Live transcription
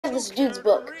this dude's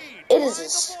book. It is a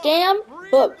scam,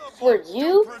 but for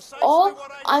you all,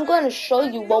 I'm going to show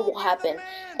you what will happen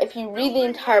if you read the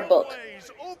entire book.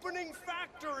 Opening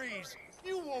factories.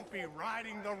 You won't be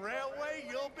riding the railway,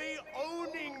 you'll be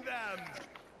owning them.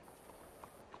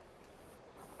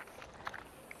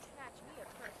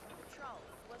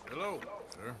 Hello,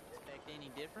 sir. Expect any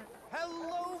different?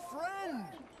 Hello, friend.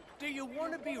 Do you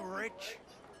want to be rich?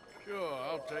 Sure,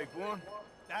 I'll take one.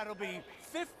 That'll be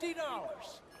 $50. $50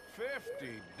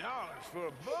 for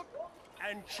a book?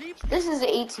 And cheap. This is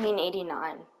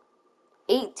 1889.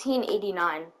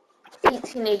 1889.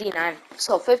 1889.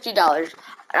 So $50.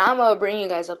 And I'm gonna bring you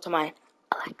guys up to my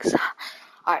Alexa.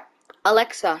 Alright,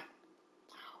 Alexa.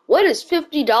 What is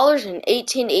 $50 in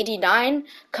 1889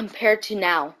 compared to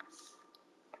now?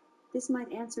 This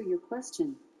might answer your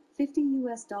question. 50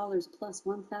 US dollars plus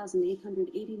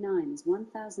 1,889 is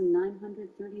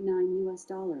 1,939 US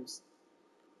dollars.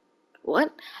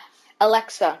 What?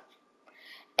 Alexa.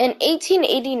 In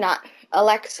 1889,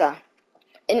 Alexa.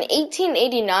 In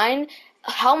 1889,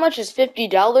 how much is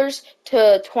 $50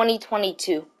 to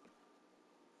 2022?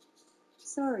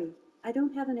 Sorry, I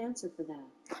don't have an answer for that.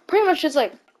 Pretty much it's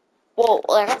like, well,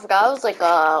 like I forgot, it was like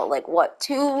what,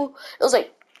 it was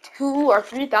like 2 or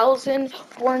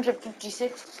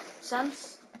 3,456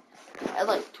 cents, at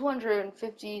like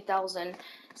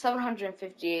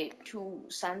 250,758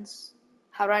 cents.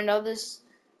 How do I know this?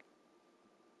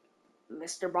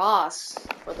 Mr. Boss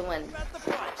for the win. At the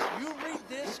price. You read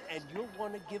this and you'll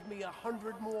want to give me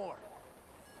 100 more.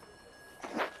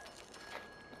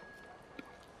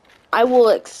 I will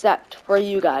accept for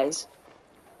you guys.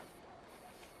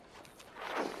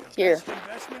 Here. Best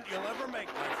investment you'll ever make,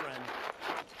 my friend.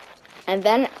 And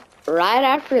then right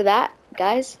after that,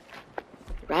 guys,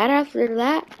 right after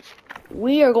that,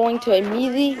 we are going to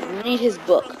immediately read his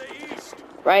book.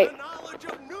 Right?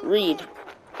 Read.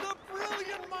 The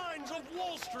brilliant minds of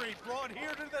Wall Street brought here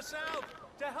to the South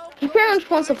to help. He pretty much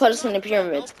wants to put us in the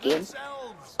pyramid scheme.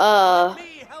 Let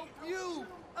me help you.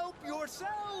 Help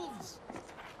yourselves.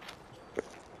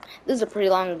 This is a pretty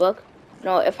long book.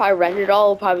 No, if I read it all,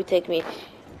 it'll probably take me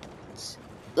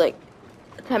like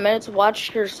 10 minutes.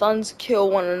 Watch your sons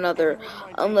kill one another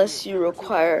unless you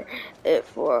require it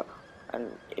for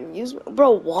an amusement.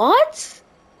 Bro, what?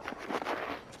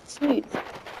 Sweet.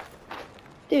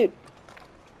 Dude.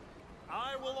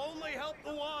 I will only help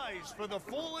the wise, for the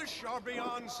foolish are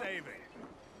beyond saving.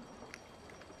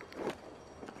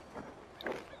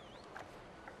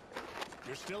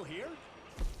 You're still here?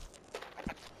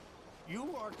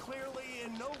 You are clearly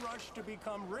in no rush to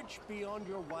become rich beyond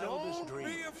your wildest dreams.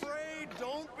 Don't be afraid,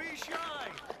 don't be shy.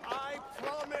 I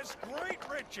promise great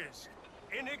riches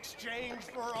in exchange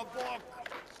for a book.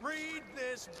 Read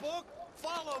this book,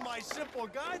 follow my simple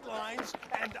guidelines,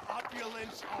 and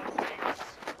opulence awaits.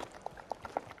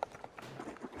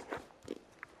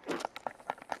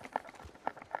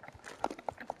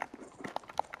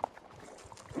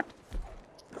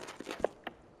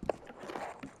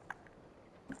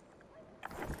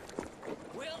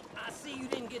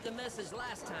 The message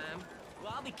last time.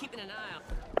 Well, I'll be keeping an eye out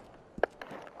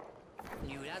for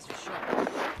you, that's for sure.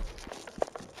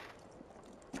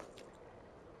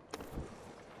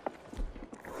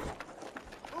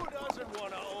 Who doesn't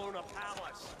want to own a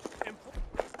palace, employ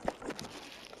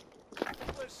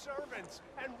servants,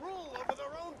 and rule over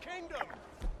their own kingdom?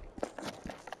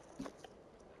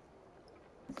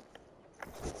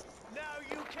 Now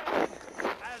you can.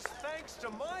 As thanks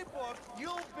to my book,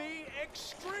 you'll be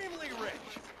extremely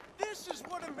rich. This is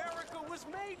what America was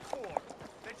made for.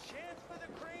 The chance for the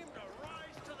cream to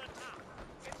rise to the top.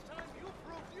 It's time you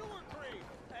prove you were cream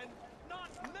and not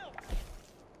milk.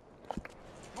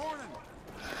 Morning.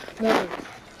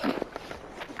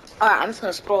 Alright, I'm just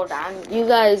gonna scroll down. You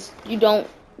guys, you don't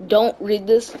read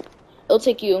this. It'll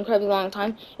take you an incredibly long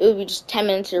time. It will be just 10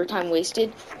 minutes of your time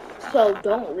wasted. So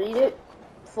don't read it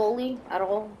fully at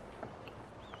all.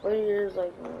 What years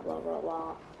like blah blah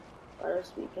blah. Let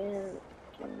us begin.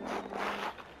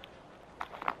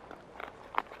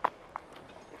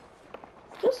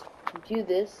 Just do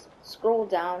this, scroll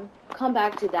down, come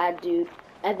back to that dude,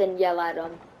 and then yell at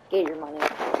him, get your money.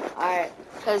 Alright,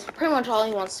 because pretty much all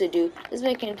he wants to do is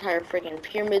make an entire freaking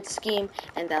pyramid scheme,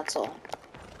 and that's all.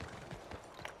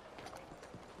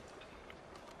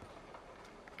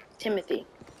 Timothy.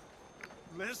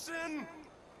 Listen,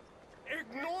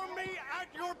 ignore me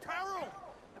at your peril.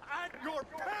 At your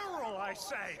peril, I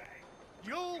say.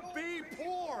 You'll be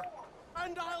poor,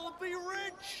 and I'll be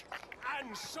rich.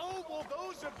 And so will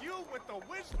those of you with the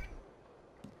wisdom.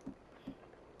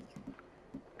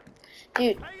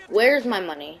 Dude, where's my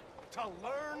money? To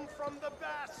learn from the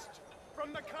best.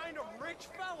 from the kind of rich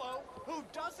fellow who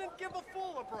doesn't give a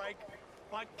fool a break,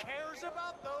 but cares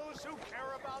about those who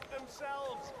care about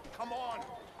themselves. Come on,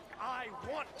 I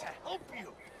want to help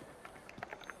you.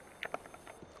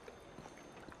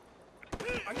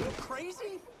 Are you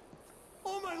crazy?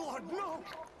 Oh my lord, no!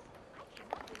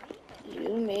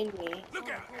 You made me. Look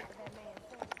out!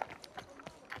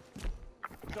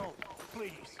 Don't,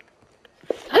 please.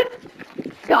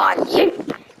 God, you.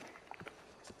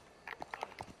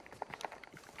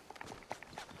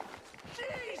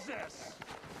 Jesus!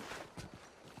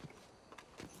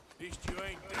 At least you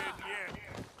ain't dead yet.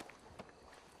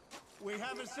 We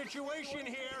have a situation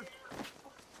here.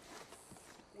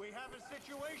 We have a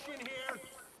situation here.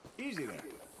 Easy there.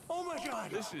 Oh my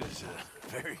god! This is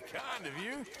very kind of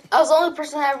you. I was the only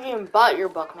person that ever even bought your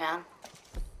book, man.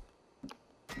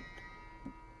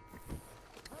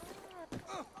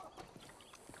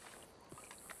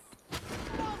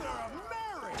 Mother of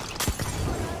Mary!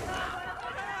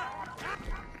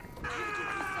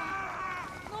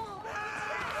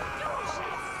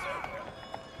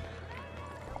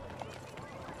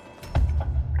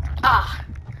 Ah.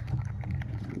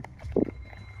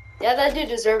 Yeah, that dude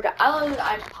deserved it.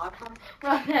 I just talked to him.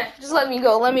 Just let me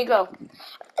go. Let me go.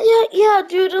 Yeah,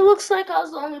 dude. It looks like I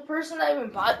was the only person that even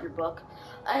bought your book.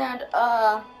 And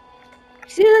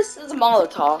see, this is a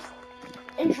Molotov.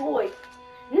 Enjoy.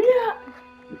 Yeah.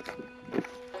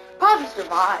 Probably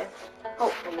survived.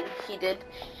 Hopefully, he did.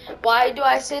 Why do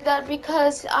I say that?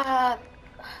 Because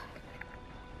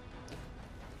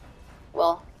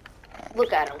well,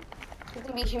 look at him. He's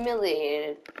gonna be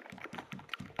humiliated.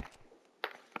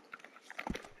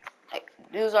 Hey,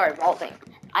 dudes are evolving.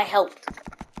 I helped.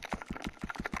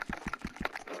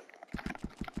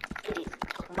 Idiot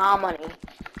took my money.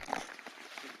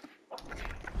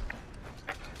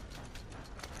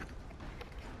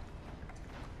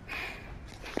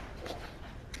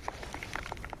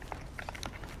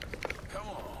 Come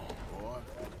on, boy.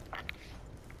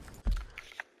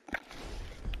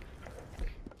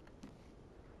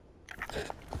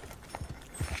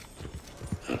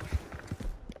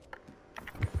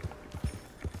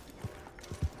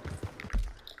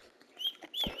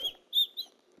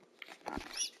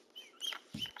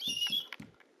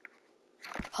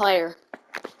 Player.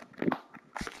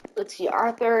 Let's see,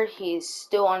 Arthur, he's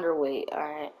still underweight,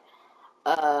 alright.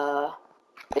 But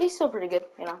he's still pretty good,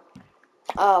 you know.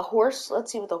 Horse,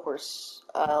 let's see what the horse.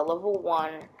 Level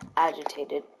 1,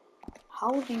 agitated. How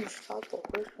do you stop the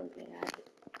horse from being agitated?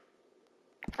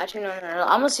 Actually, no.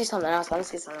 I'm gonna see something else.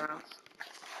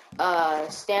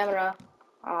 Stamina.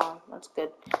 Oh, that's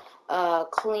good.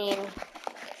 Clean.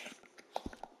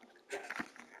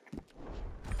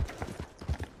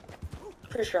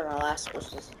 Pretty sure my last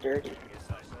horse was dirty.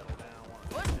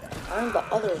 I went the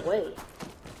other way.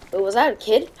 Wait, was that a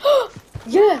kid?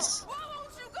 Yes! Why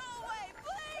won't you go away,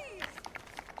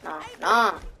 please?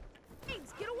 Nah.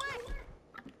 Please, get away.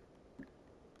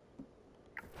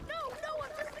 No,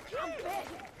 I'm just a kid.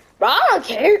 Bro, I don't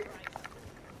care.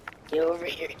 Get over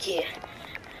here, kid.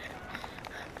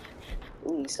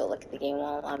 Ooh, you still look at the game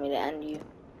won't allow me to end you.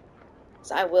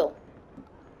 So I will.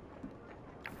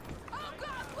 Oh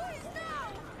God, please, no!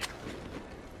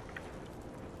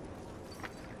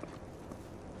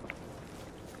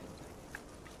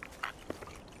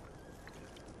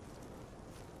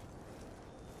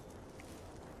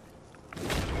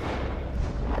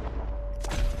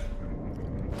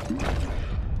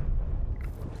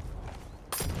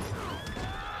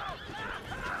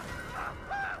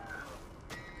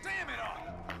 Damn it all!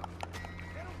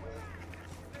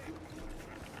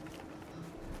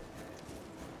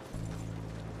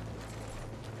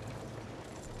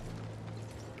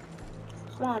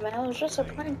 Come on, man. It was just a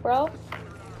prank, bro.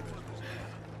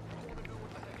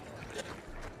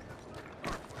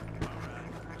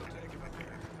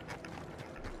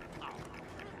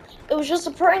 It was just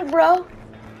a prank, bro.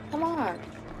 Come on.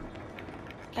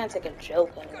 Can't take a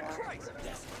joke anymore.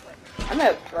 I'm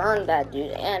gonna burn that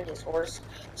dude and his horse,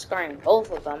 scarring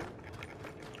both of them.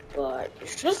 But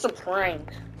it's just a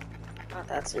prank. Not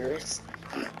that serious.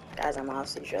 Guys, I'm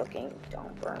honestly joking.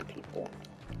 Don't burn people.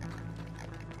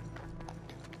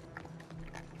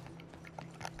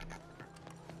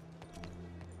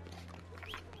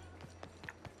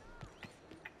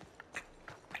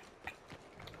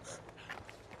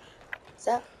 Is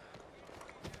that?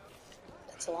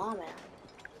 That's a lawman.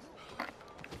 I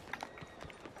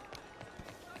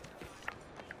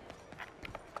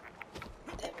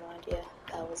have no idea.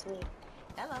 That was me.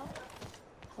 Hello.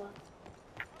 Hello.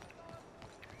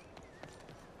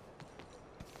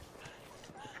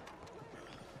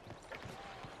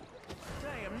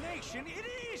 Damnation, it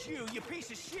is it's you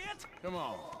piece of shit! Come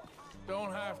on.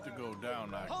 Don't have to go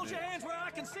down like Hold this. your hands where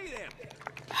I can see them.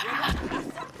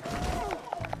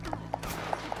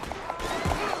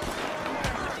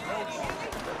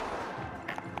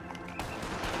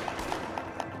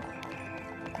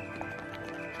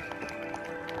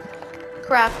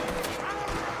 Crap.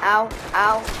 Ow,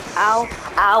 ow, ow,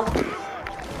 ow.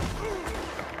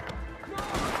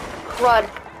 Crud.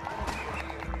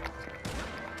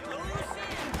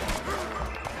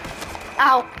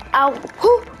 Ow, ow,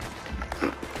 whoo.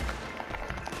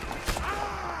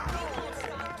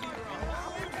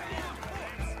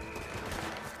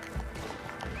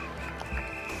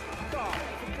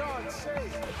 For God's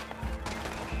sake!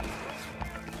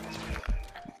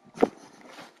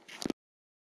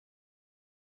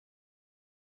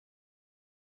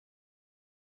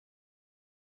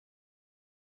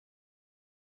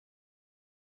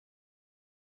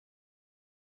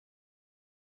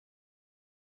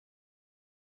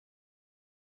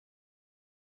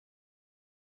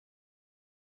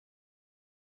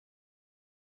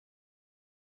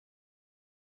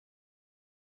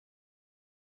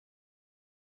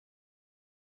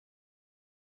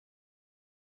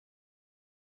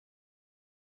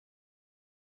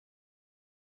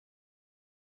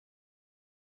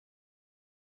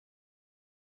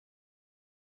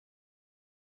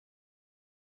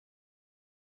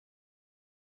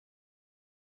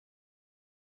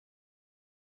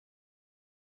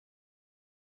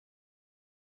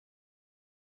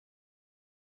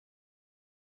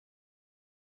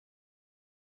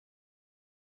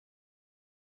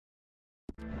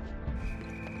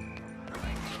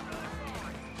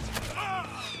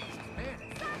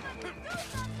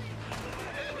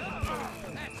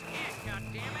 That's it,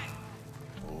 goddammit.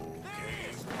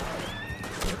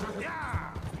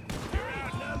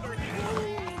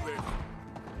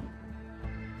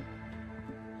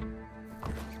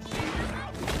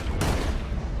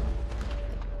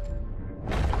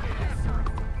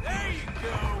 There you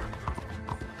go!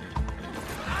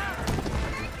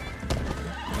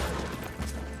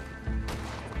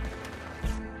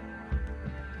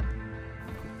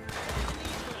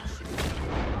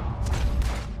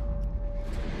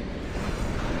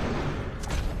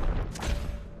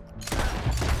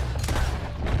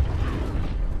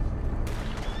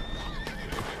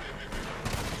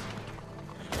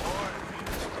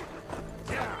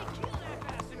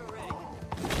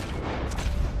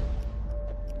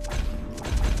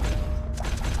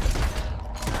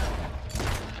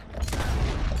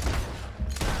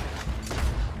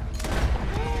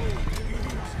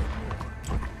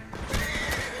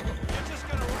 You're just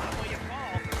gonna run while you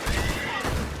fall.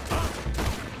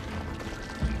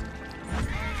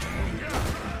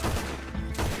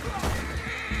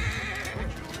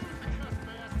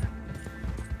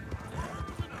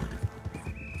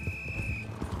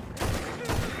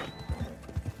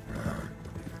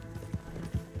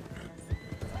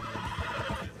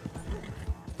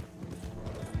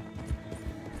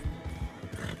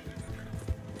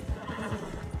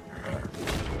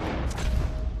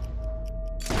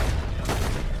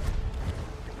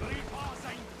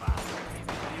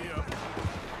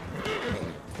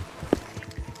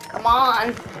 Come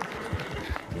on.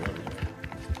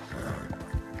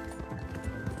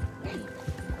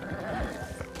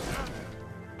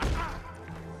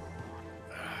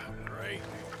 Great.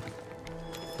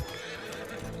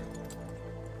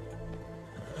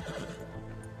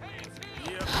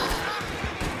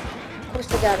 Of course,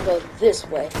 they gotta go this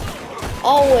way.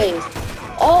 Always.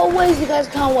 Always, you guys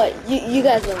can't wait. You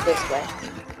guys went this way.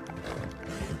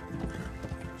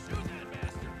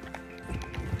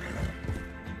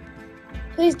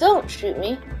 Please don't shoot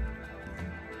me.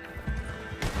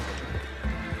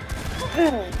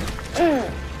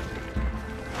 Mm.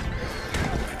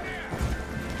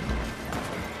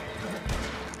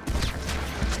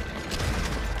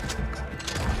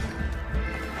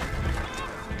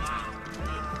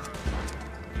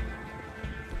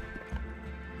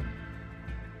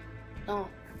 No.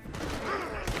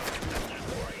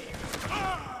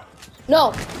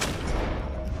 No.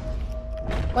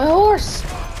 My horse.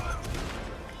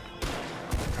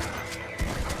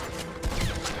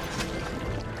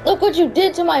 Look what you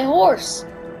did to my horse.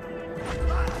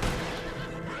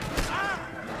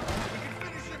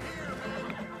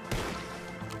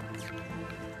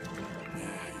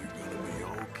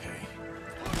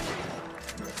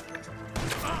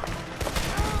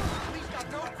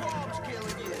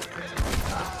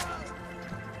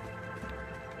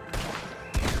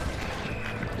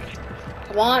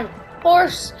 Come on,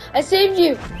 horse! I saved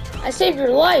you! I saved your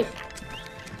life!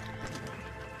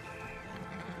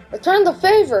 Return the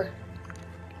favor!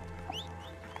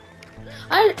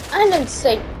 I didn't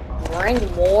say bring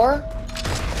more.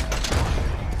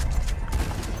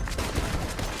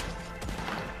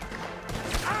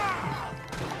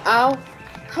 Ow.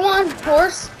 Come on,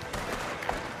 horse.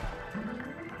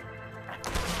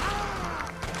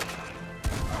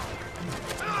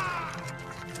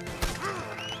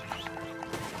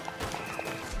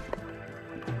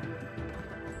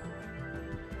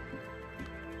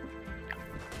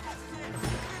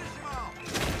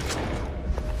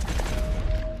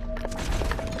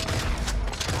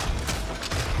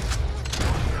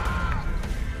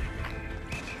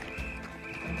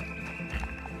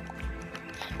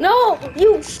 No,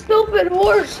 you stupid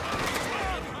horse!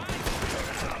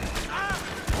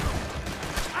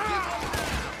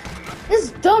 This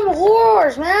dumb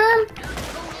horse, man!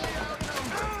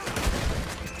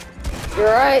 You're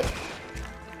right.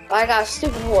 I got a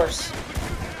stupid horse.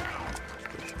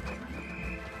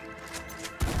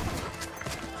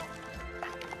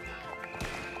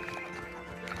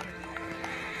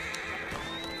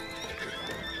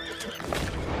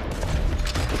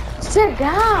 Sit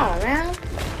down, man.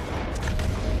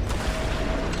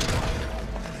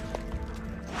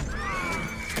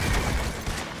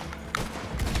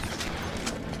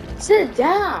 Sit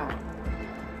down.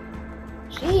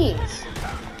 Jeez.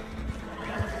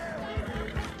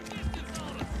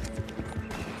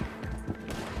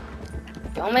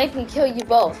 Don't make me kill you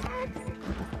both.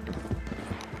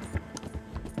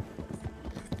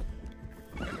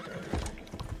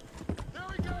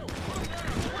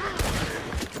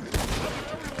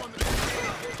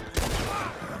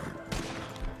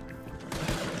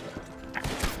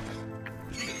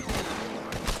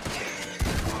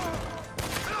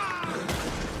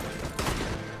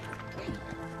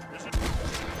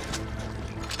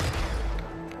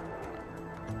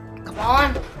 Come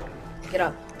on.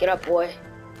 Get up, boy.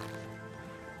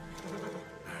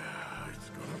 It's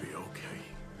gonna be okay.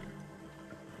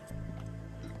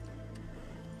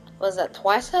 Was that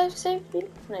twice I've saved you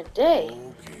in a day?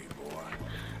 Okay, boy.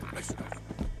 Let's go.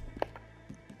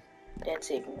 Dad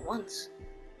saved me once.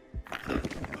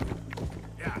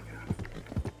 Yeah.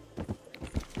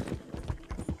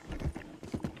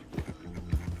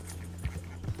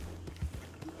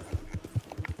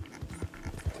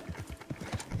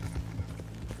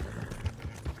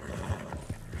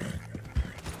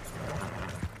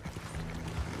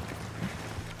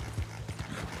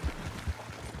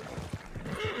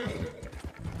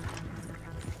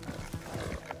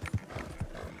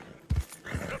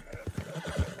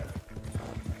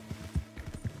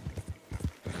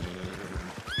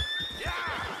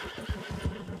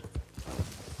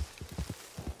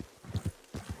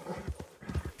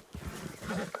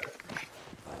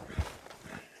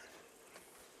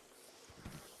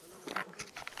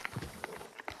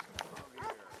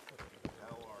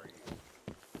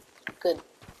 Good.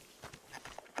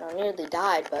 I nearly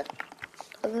died, but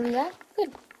other than that,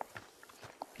 good.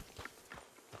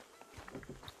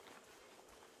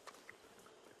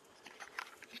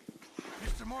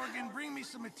 Mr. Morgan, bring me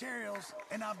some materials,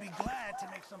 and I'll be glad to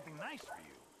make something nice for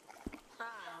you.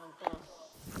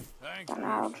 Thanks, And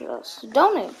I'll Pearson. just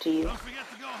donate to you. Don't forget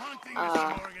to go hunting,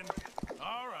 Mr. Morgan.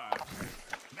 All right.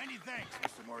 Many thanks,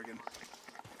 Mr. Morgan.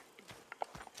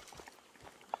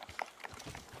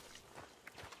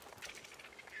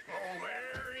 Oh,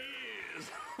 there he is.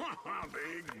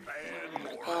 Big bad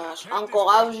Morgan. Gosh, Uncle,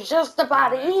 I was just about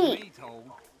to eat. Me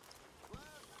told.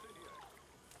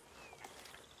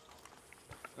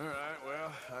 All right,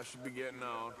 well, I should be getting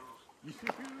on. You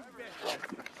bet.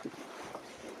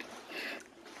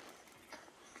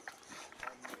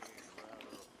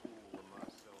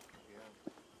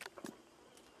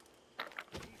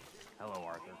 Hello,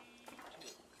 Arthur.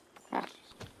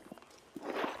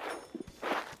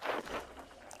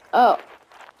 Oh.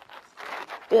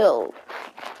 Bill.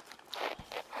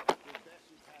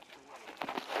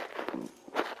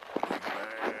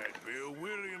 Bad Bill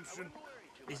Williamson.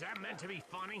 Is that meant to be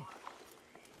funny?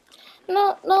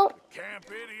 No. Camp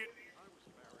idiot.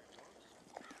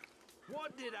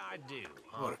 What did I do?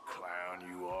 What a clown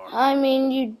you are. I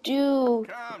mean, you do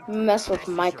mess with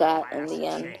Micah in the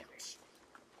end.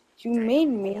 You made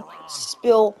me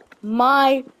spill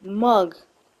my mug.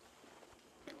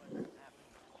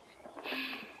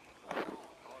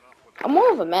 I'm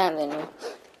more of a man than you.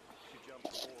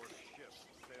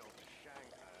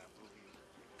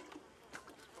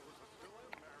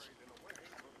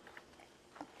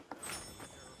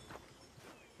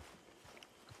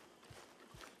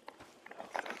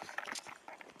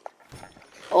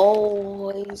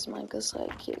 Always Micah's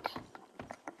sidekick.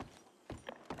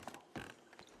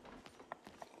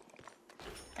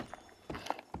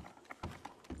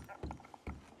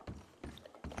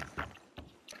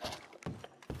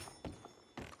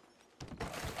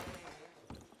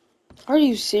 Are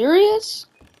you serious?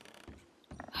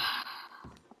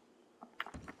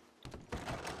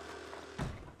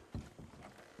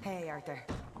 Hey, Arthur.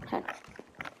 Okay.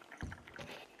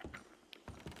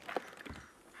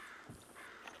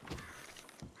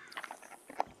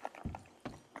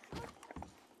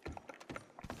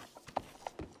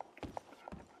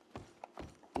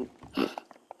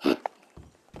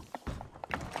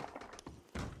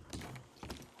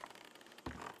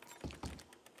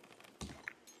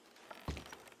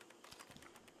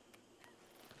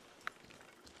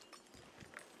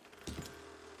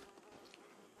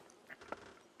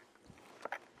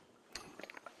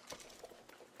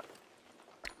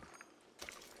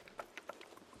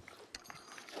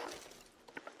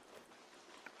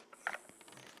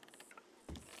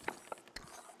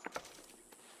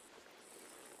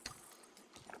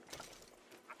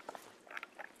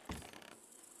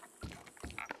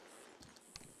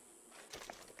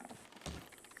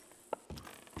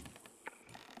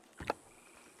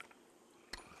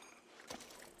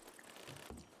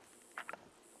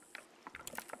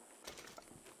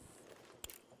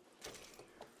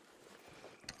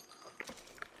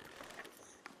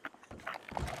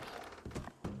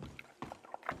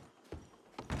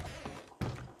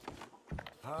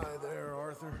 Hi there,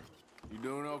 Arthur. You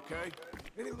doing okay?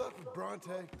 Any luck with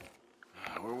Bronte?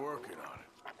 We're working on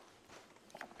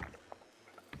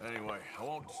it. Anyway, I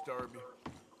won't disturb you.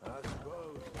 I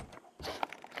suppose.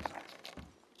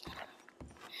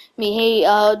 Me,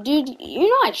 hey, dude, you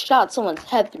know I shot someone's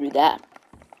head through that.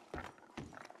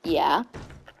 Yeah.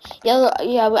 Yeah,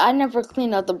 but I never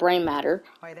cleaned out the brain matter.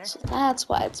 Hi there. So that's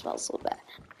why it smells so bad.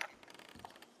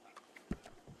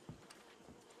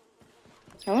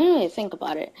 I don't really think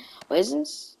about it. Wait, is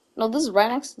this? No, this is right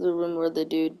next to the room where the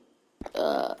dude,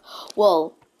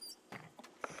 well,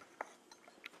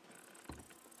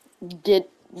 did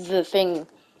the thing.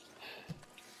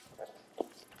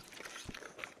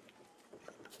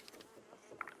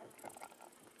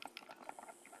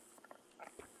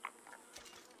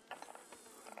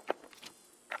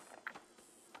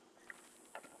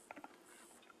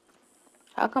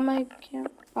 How come I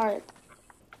can't? Alright.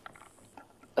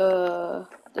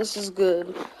 This is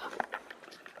good.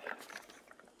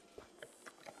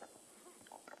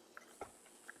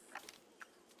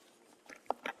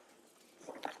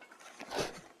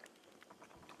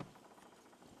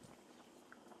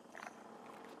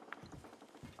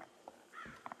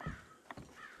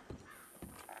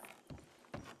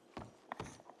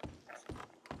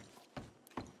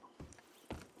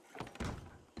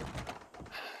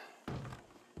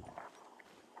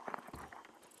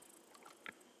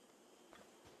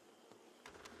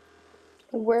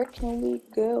 Where can we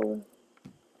go?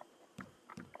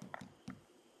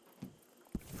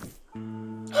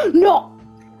 No!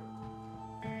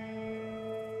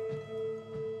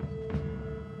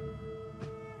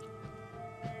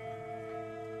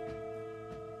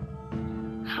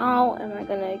 How am I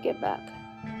gonna get back?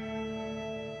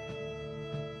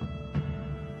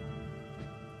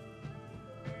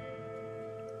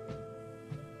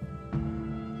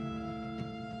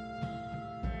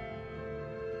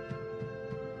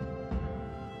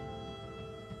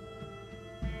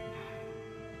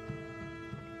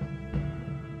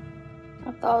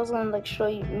 I thought I was gonna like show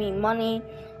me money,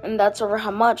 and that's over how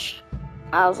much.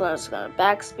 I was just gonna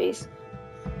backspace.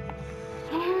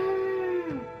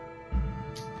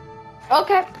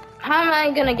 Okay, how am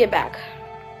I gonna get back?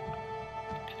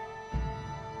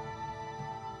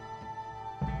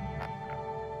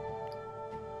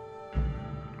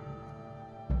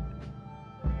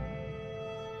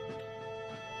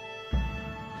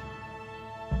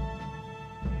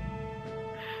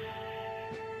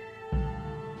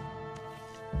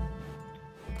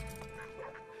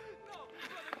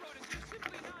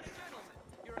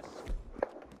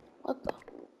 What the?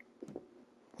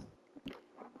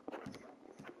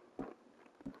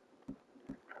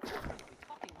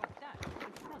 Talking like that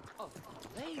in front of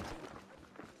a lady.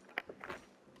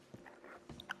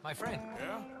 My friend.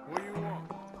 Yeah? What do you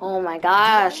want? Oh my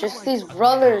gosh, it's these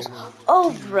brothers.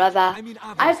 Oh, brother.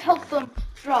 I've helped them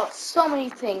throughout so many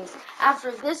things.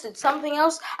 After this, it's something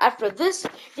else. After this,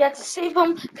 you have to save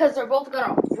them because they're both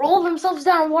gonna roll themselves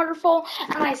down a waterfall.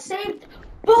 And I saved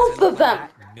both of them.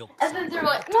 And then they're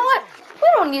like, you know what? We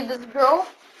don't need this girl.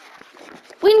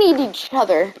 We need each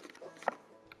other.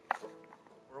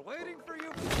 We're waiting for you.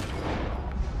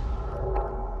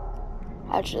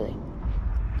 Actually.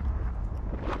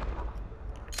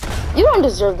 You don't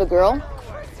deserve the girl.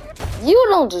 You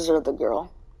don't deserve the girl.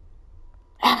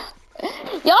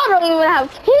 Y'all don't even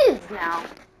have kids now.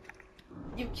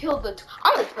 You killed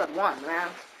I'm the third one, man.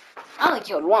 I only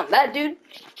killed one. That dude,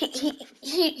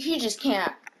 he just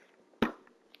can't,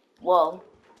 well,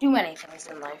 do many things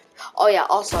in life. Oh yeah,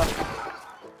 also,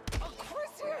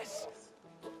 Chrysius!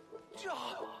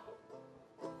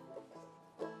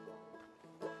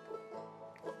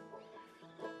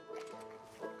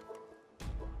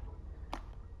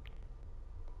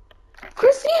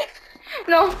 Chrissy?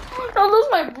 No, that's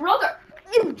my brother.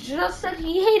 You just said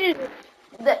he hated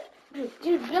that.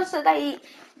 You just said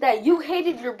that you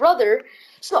hated your brother.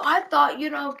 So I thought,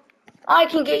 I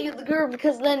can get you the girl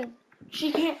because then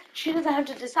she doesn't have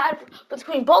to decide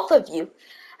between both of you.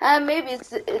 And maybe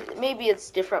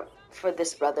it's different for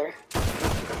this brother.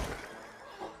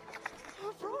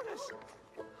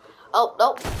 Oh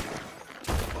no!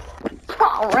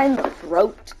 Oh, right in the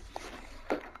throat.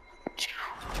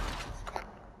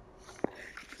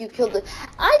 You killed it.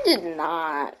 I did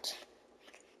not.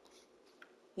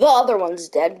 The other one's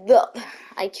dead.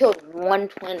 I killed one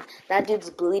twin. That dude's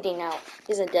bleeding out.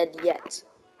 He isn't dead yet.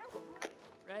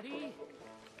 Ready?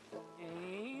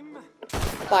 Aim.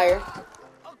 Fire.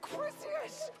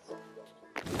 Chrysius!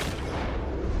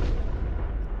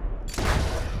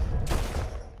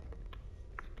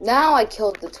 Now I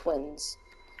killed the twins.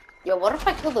 Yo, what if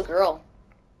I kill the girl?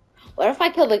 What if I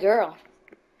kill the girl?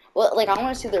 Well, like, I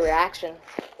want to see the reaction.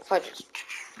 If I just,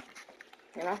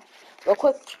 real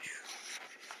quick.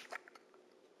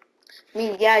 I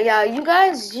mean, yeah, you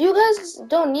guys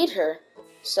don't need her.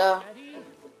 So, Ready?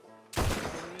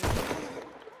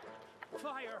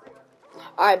 Fire.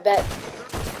 alright, bet.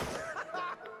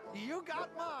 You got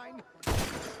mine.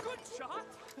 Good shot.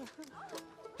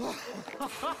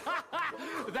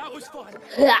 That was fun.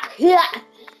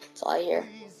 That's all I hear.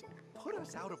 Please put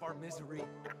us out of our misery.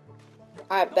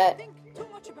 Alright, bet. Think too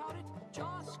much about it.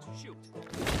 Just shoot.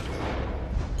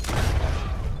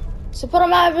 So put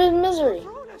him out of his misery.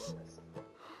 Cronus!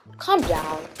 Calm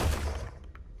down.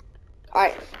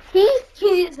 Alright, he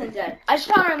isn't dead. I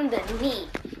shot him in the knee.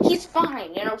 He's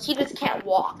fine, he just can't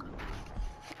walk.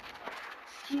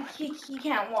 He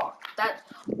can't walk.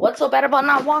 What's so bad about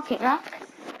not walking, huh?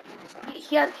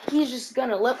 He's just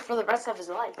gonna live for the rest of his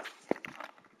life.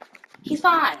 He's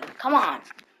fine. Come on.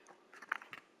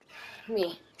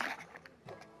 Me.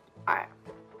 Alright.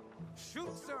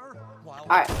 Shoot, sir. While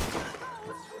Alright.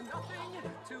 Nothing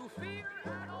to fear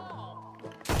at all.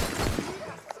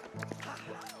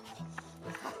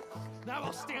 now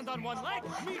I'll stand on one leg.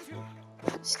 Me too.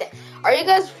 Are you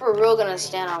guys for real gonna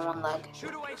stand on one leg?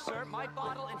 Shoot away, sir. My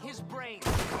bottle and his brain.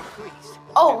 Please.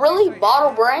 Oh, really?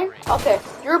 Bottle brain? Okay.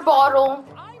 Your bottle,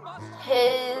 I must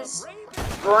his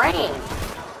brave brain.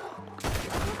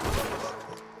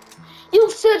 You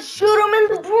said shoot him in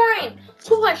the brain.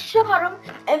 So I shot him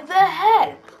in the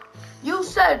head. You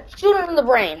said shoot him in the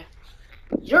brain.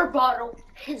 Your bottle,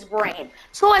 his brain.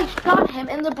 So I shot him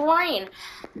in the brain.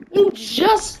 You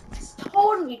just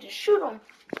told me to shoot him.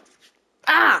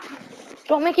 Ah!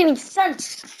 Don't make any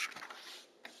sense.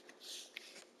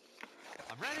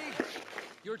 I'm ready.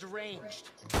 You're deranged.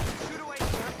 Shoot away,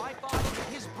 sir. My bottle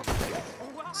and his brain.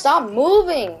 Stop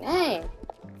moving. Dang.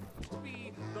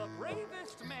 Be the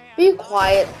bravest man. Be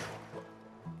quiet.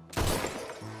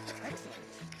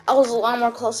 I was a lot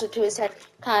more closer to his head.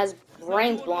 Kind of his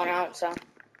brain's blown out, so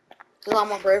he's a lot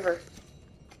more braver.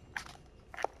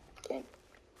 Okay.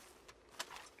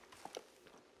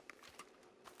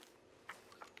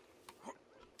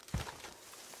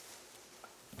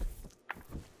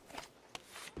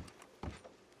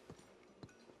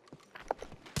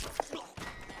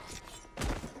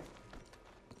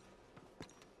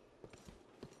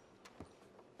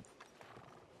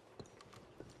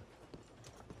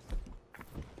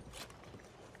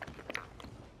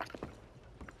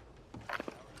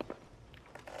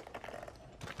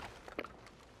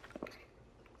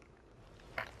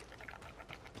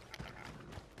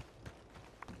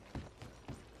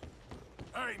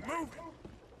 Hey, move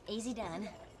it! Easy done.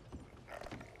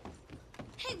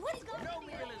 Hey, what's going on?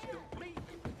 Meal is complete.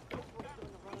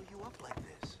 Running you up like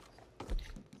this.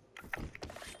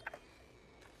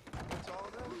 That's all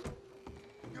of them?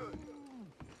 Good.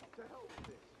 To hell with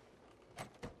this.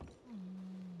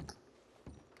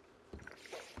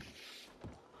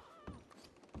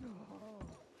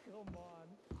 Come on.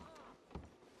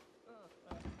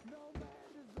 No man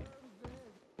deserves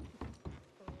this.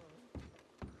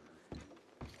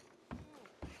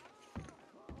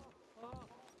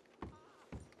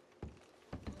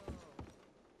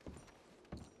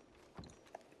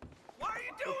 Why are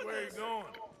you doing Where you this? going?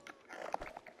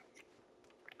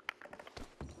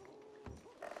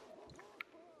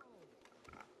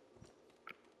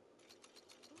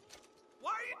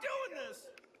 Why are you doing this?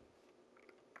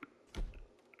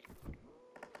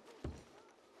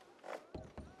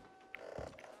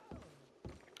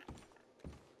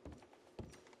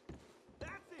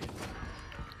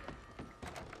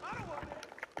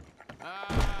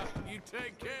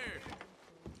 Take care.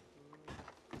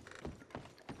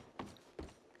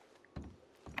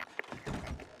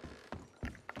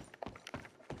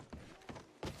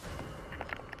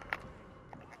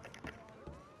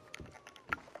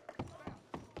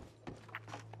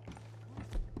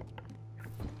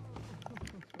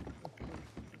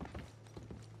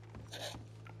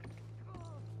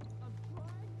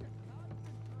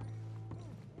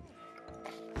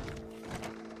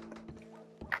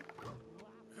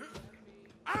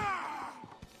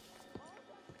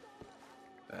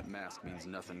 That mask means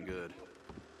nothing good.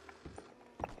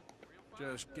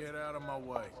 Just get out of my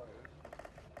way.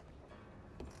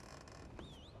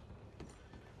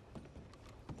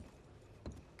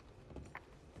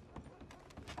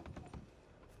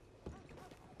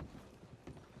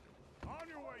 On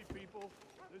your way, people.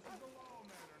 This is a law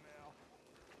matter now.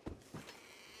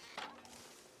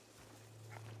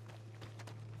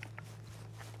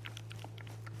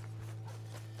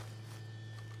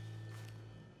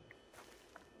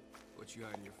 What you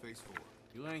hiding your face for?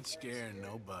 You ain't scaring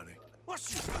nobody.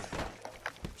 What's your scaring?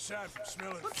 Aside from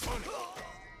smelling funny.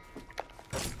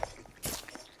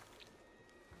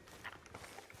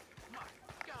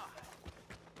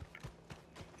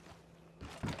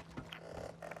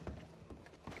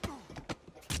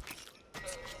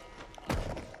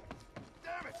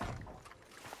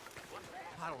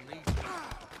 I don't need you.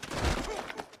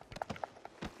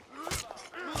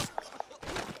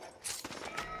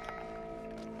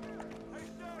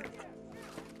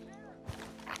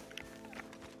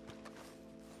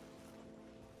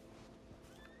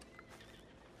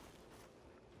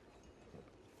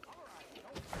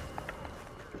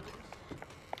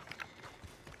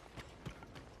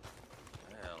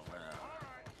 Hell no.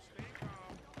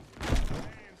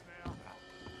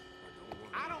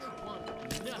 I don't want nothing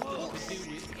to do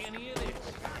with any of this.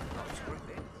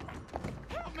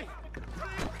 Help me!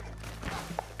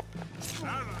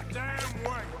 Out of the damn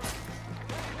way!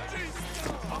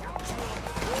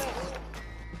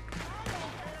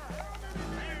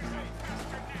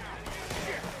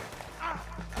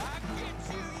 I get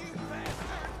you, you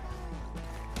bastard!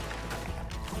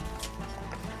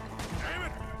 Damn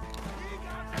it!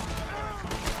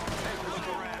 Look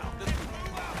around.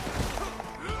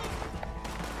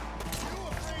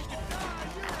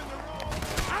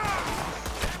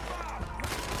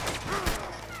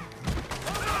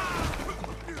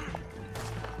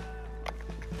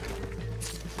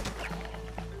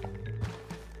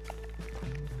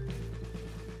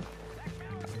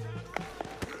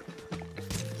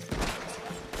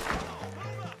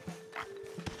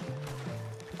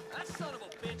 That son of a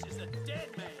bitch is a dead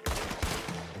man.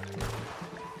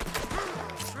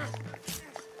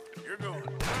 You're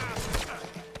going.